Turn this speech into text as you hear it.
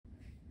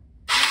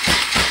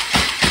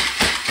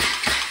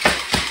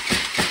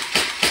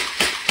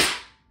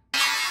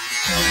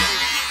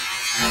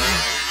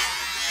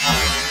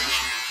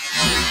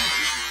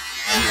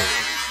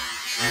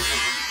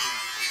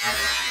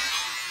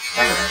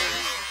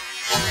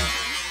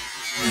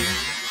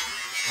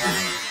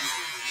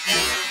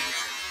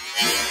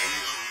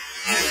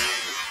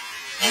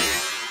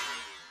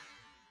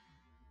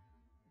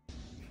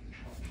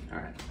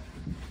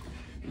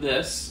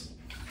this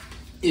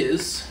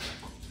is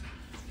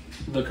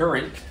the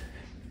Crank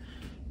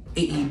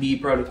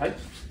AEB prototype.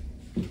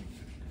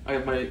 I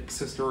have my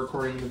sister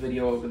recording the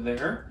video over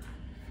there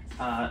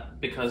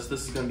because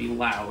this is going to be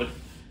loud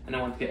and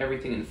I want to get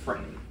everything in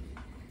frame.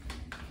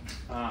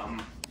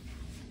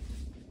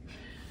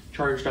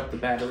 Charged up the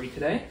battery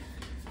today.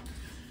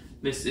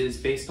 This is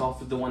based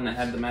off of the one that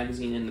had the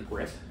magazine in the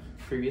grip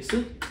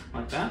previously,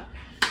 like that.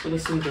 But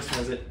this one just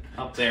has it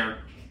up there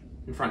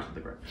in front of the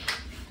grip.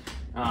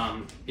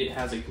 It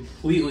has a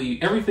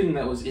completely, everything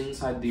that was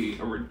inside the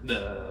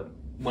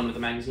one with the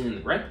magazine in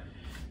the grip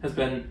has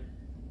been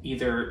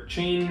either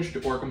changed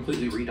or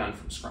completely redone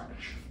from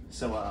scratch.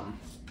 So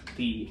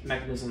the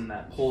mechanism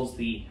that pulls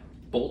the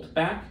bolt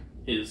back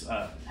is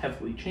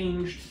heavily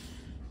changed.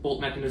 Bolt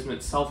mechanism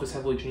itself is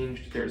heavily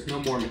changed. There's no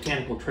more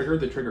mechanical trigger.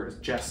 The trigger is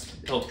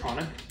just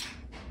electronic,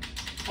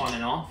 on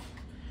and off.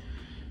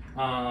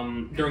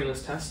 During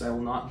this test, I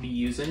will not be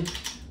using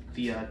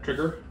the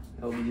trigger.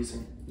 I will be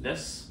using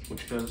this,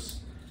 which goes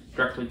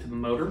directly to the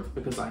motor,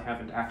 because I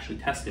haven't actually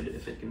tested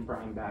if it can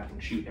prime back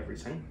and shoot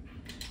everything.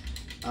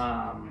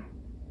 On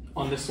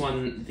this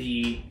one,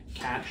 the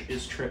catch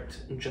is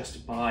tripped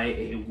just by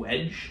a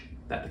wedge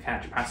that the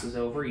catch passes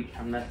over each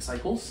time that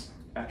cycles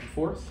back and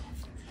forth.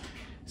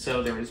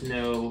 So there is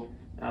no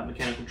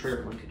mechanical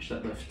trigger linkage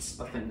that lifts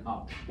a thing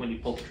up when you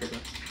pull the trigger.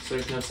 So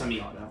there's no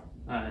semi-auto,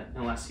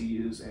 unless you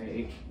use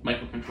a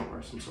microcontroller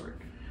of some sort.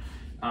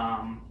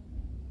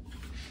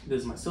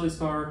 This is my silly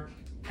scar,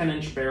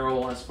 10-inch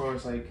barrel as far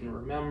as I can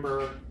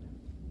remember.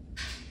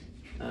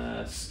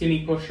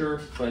 Skinny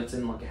pusher, but it's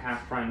in like a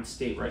half primed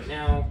state right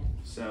now,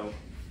 so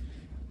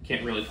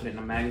can't really put it in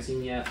a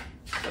magazine yet.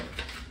 But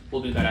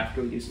we'll do that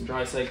after we do some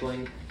dry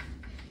cycling.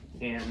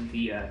 And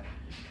the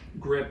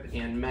grip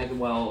and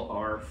magwell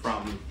are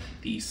from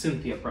the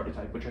Cynthia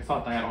prototype, which I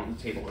thought I had on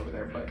the table over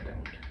there, but I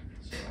don't.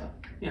 So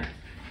yeah,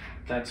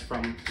 that's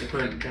from the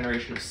current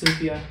generation of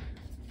Cynthia.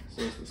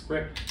 So is this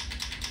grip,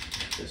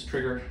 this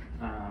trigger.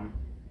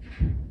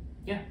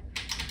 Yeah,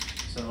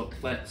 so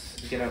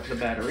let's get out the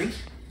battery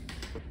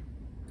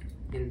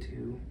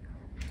into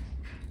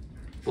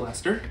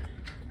Blaster.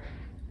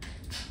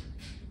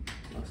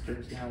 Blaster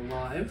is now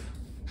live.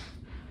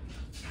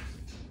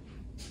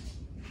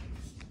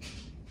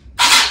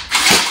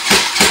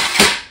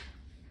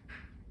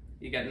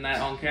 You getting that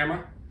on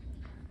camera?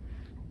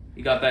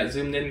 You got that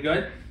zoomed in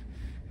good?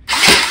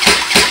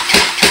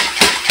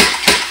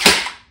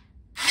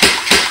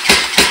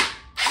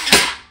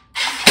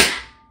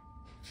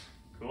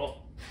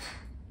 Cool.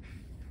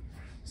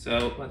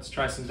 So let's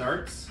try some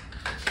darts.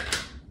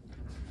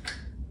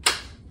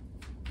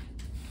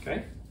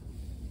 Okay.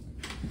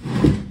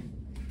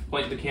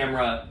 Point the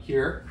camera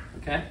here,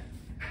 okay?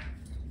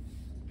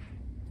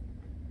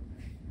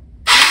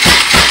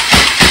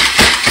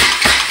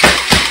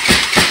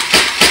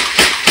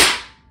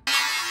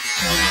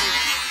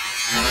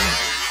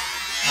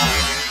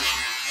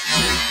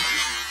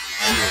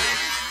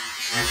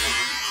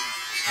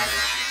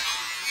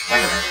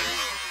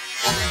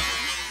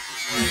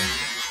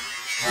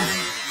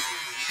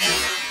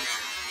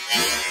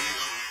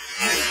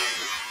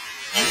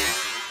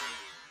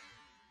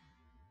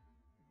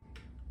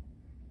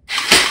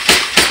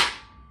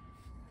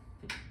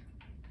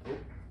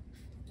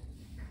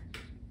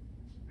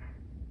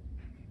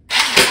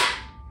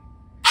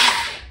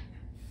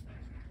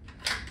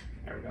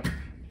 There we go.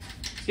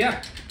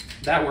 Yeah,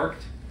 that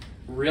worked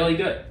really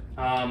good.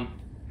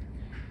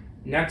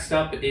 Next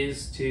up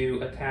is to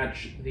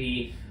attach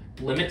the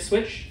limit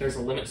switch. There's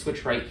a limit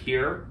switch right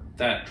here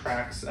that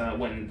tracks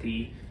when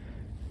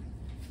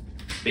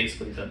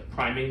basically the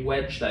priming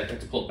wedge that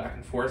gets pulled back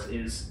and forth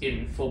is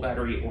in full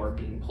battery or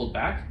being pulled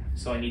back.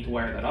 So I need to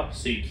wire that up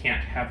so you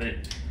can't have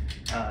it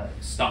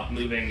stop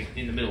moving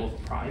in the middle of a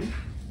prime,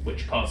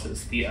 which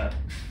causes the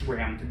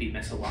RAM to be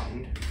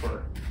misaligned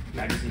for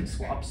magazine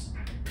swaps,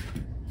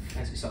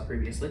 as we saw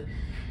previously.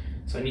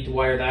 So I need to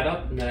wire that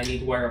up, and then I need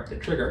to wire up the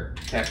trigger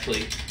to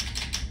actually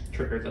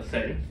trigger the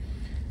thing.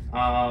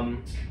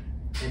 And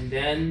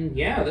then,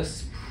 yeah,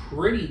 this is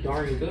pretty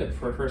darn good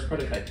for a first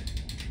prototype.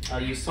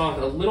 You saw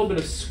a little bit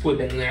of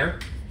squibbing there.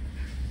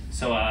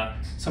 So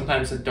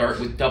sometimes a dart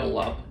would double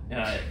up.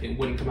 It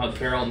wouldn't come out the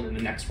barrel, and then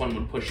the next one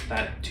would push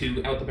that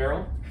tube out the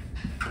barrel.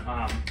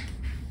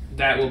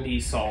 That will be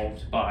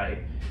solved by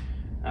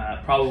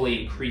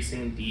probably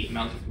increasing the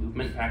amount of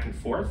movement back and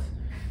forth,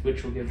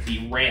 which will give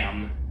the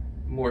RAM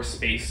more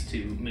space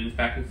to move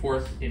back and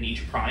forth in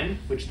each prime,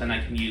 which then I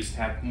can use to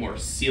have more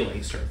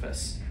sealing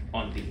surface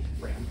on the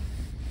RAM.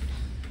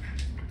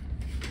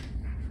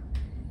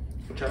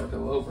 Which I will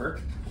go over.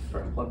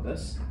 Try and plug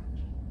this.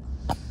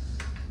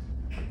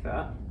 Like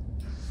that.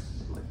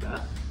 Like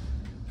that.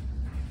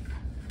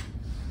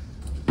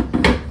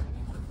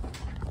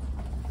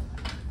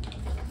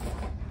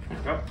 There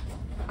we go.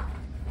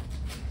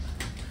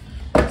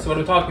 So what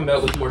I'm talking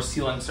about with more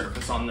sealing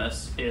surface on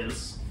this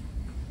is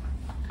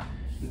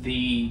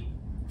the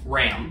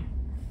RAM,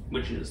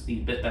 which is the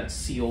bit that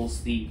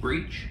seals the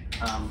breech.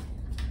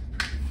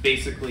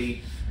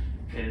 Basically,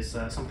 is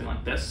something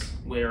like this,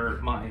 where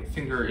my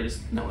finger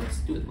is, no, let's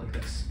do it like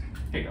this.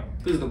 Here you go,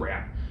 this is the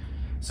ram.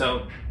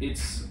 So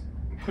it's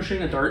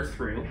pushing a dart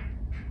through,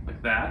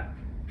 like that,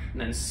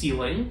 and then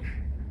sealing,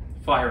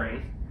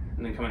 firing,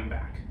 and then coming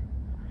back.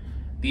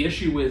 The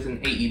issue with an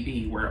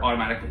AEB, where it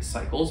automatically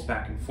cycles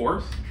back and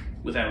forth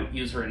without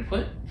user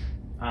input,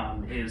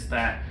 is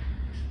that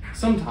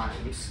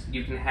sometimes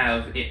you can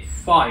have it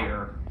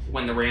fire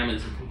when the ram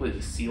is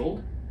completely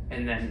sealed,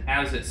 and then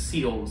as it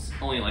seals,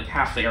 only like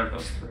half the air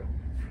goes through.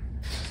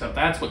 So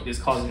that's what is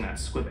causing that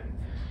squibbing.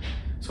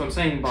 So I'm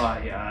saying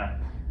by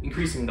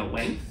increasing the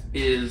length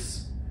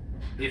is,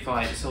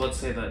 so let's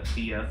say that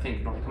the thing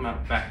can only come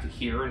out back to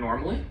here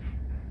normally.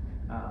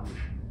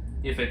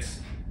 If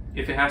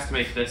it has to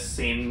make this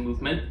same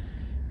movement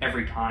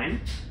every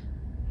time,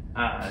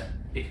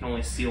 it can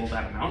only seal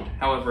that amount.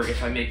 However,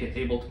 if I make it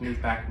able to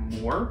move back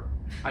more,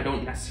 I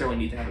don't necessarily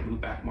need to have it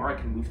move back more. I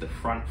can move the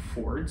front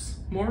forwards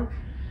more,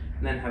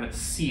 and then have it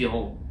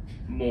seal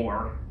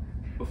more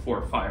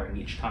before firing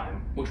each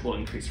time, which will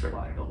increase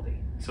reliability.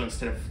 So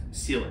instead of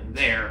sealing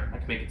there, I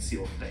can make it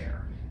seal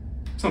there.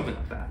 Something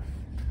like that.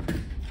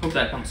 Hope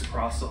that comes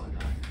across on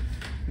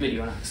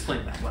video and I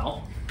explained that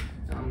well.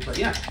 But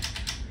yeah,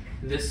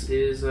 this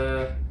is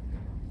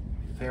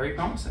very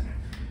promising.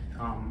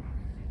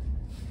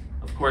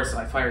 Of course,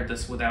 I fired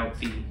this without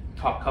the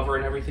top cover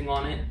and everything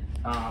on it.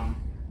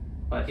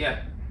 But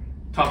yeah,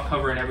 top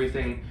cover and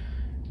everything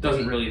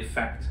doesn't really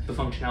affect the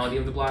functionality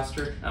of the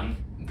blaster.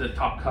 The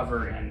top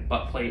cover and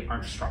butt plate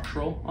aren't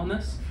structural on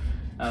this.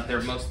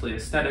 They're mostly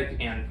aesthetic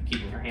and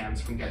keeping your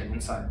hands from getting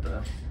inside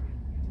the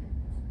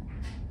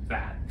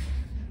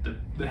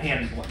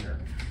hand blender.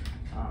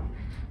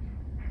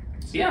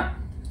 So yeah,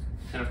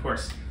 and of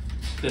course,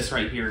 this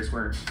right here is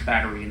where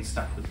battery and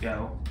stuff would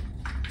go,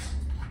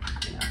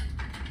 you know,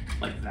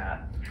 like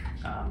that,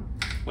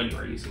 when you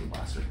are using the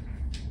blaster.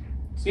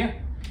 So yeah,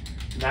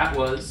 that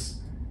was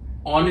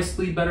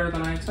honestly better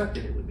than I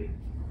expected it would be.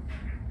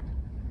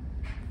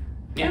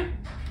 Yeah.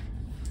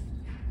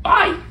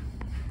 Bye.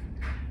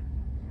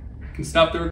 You can stop the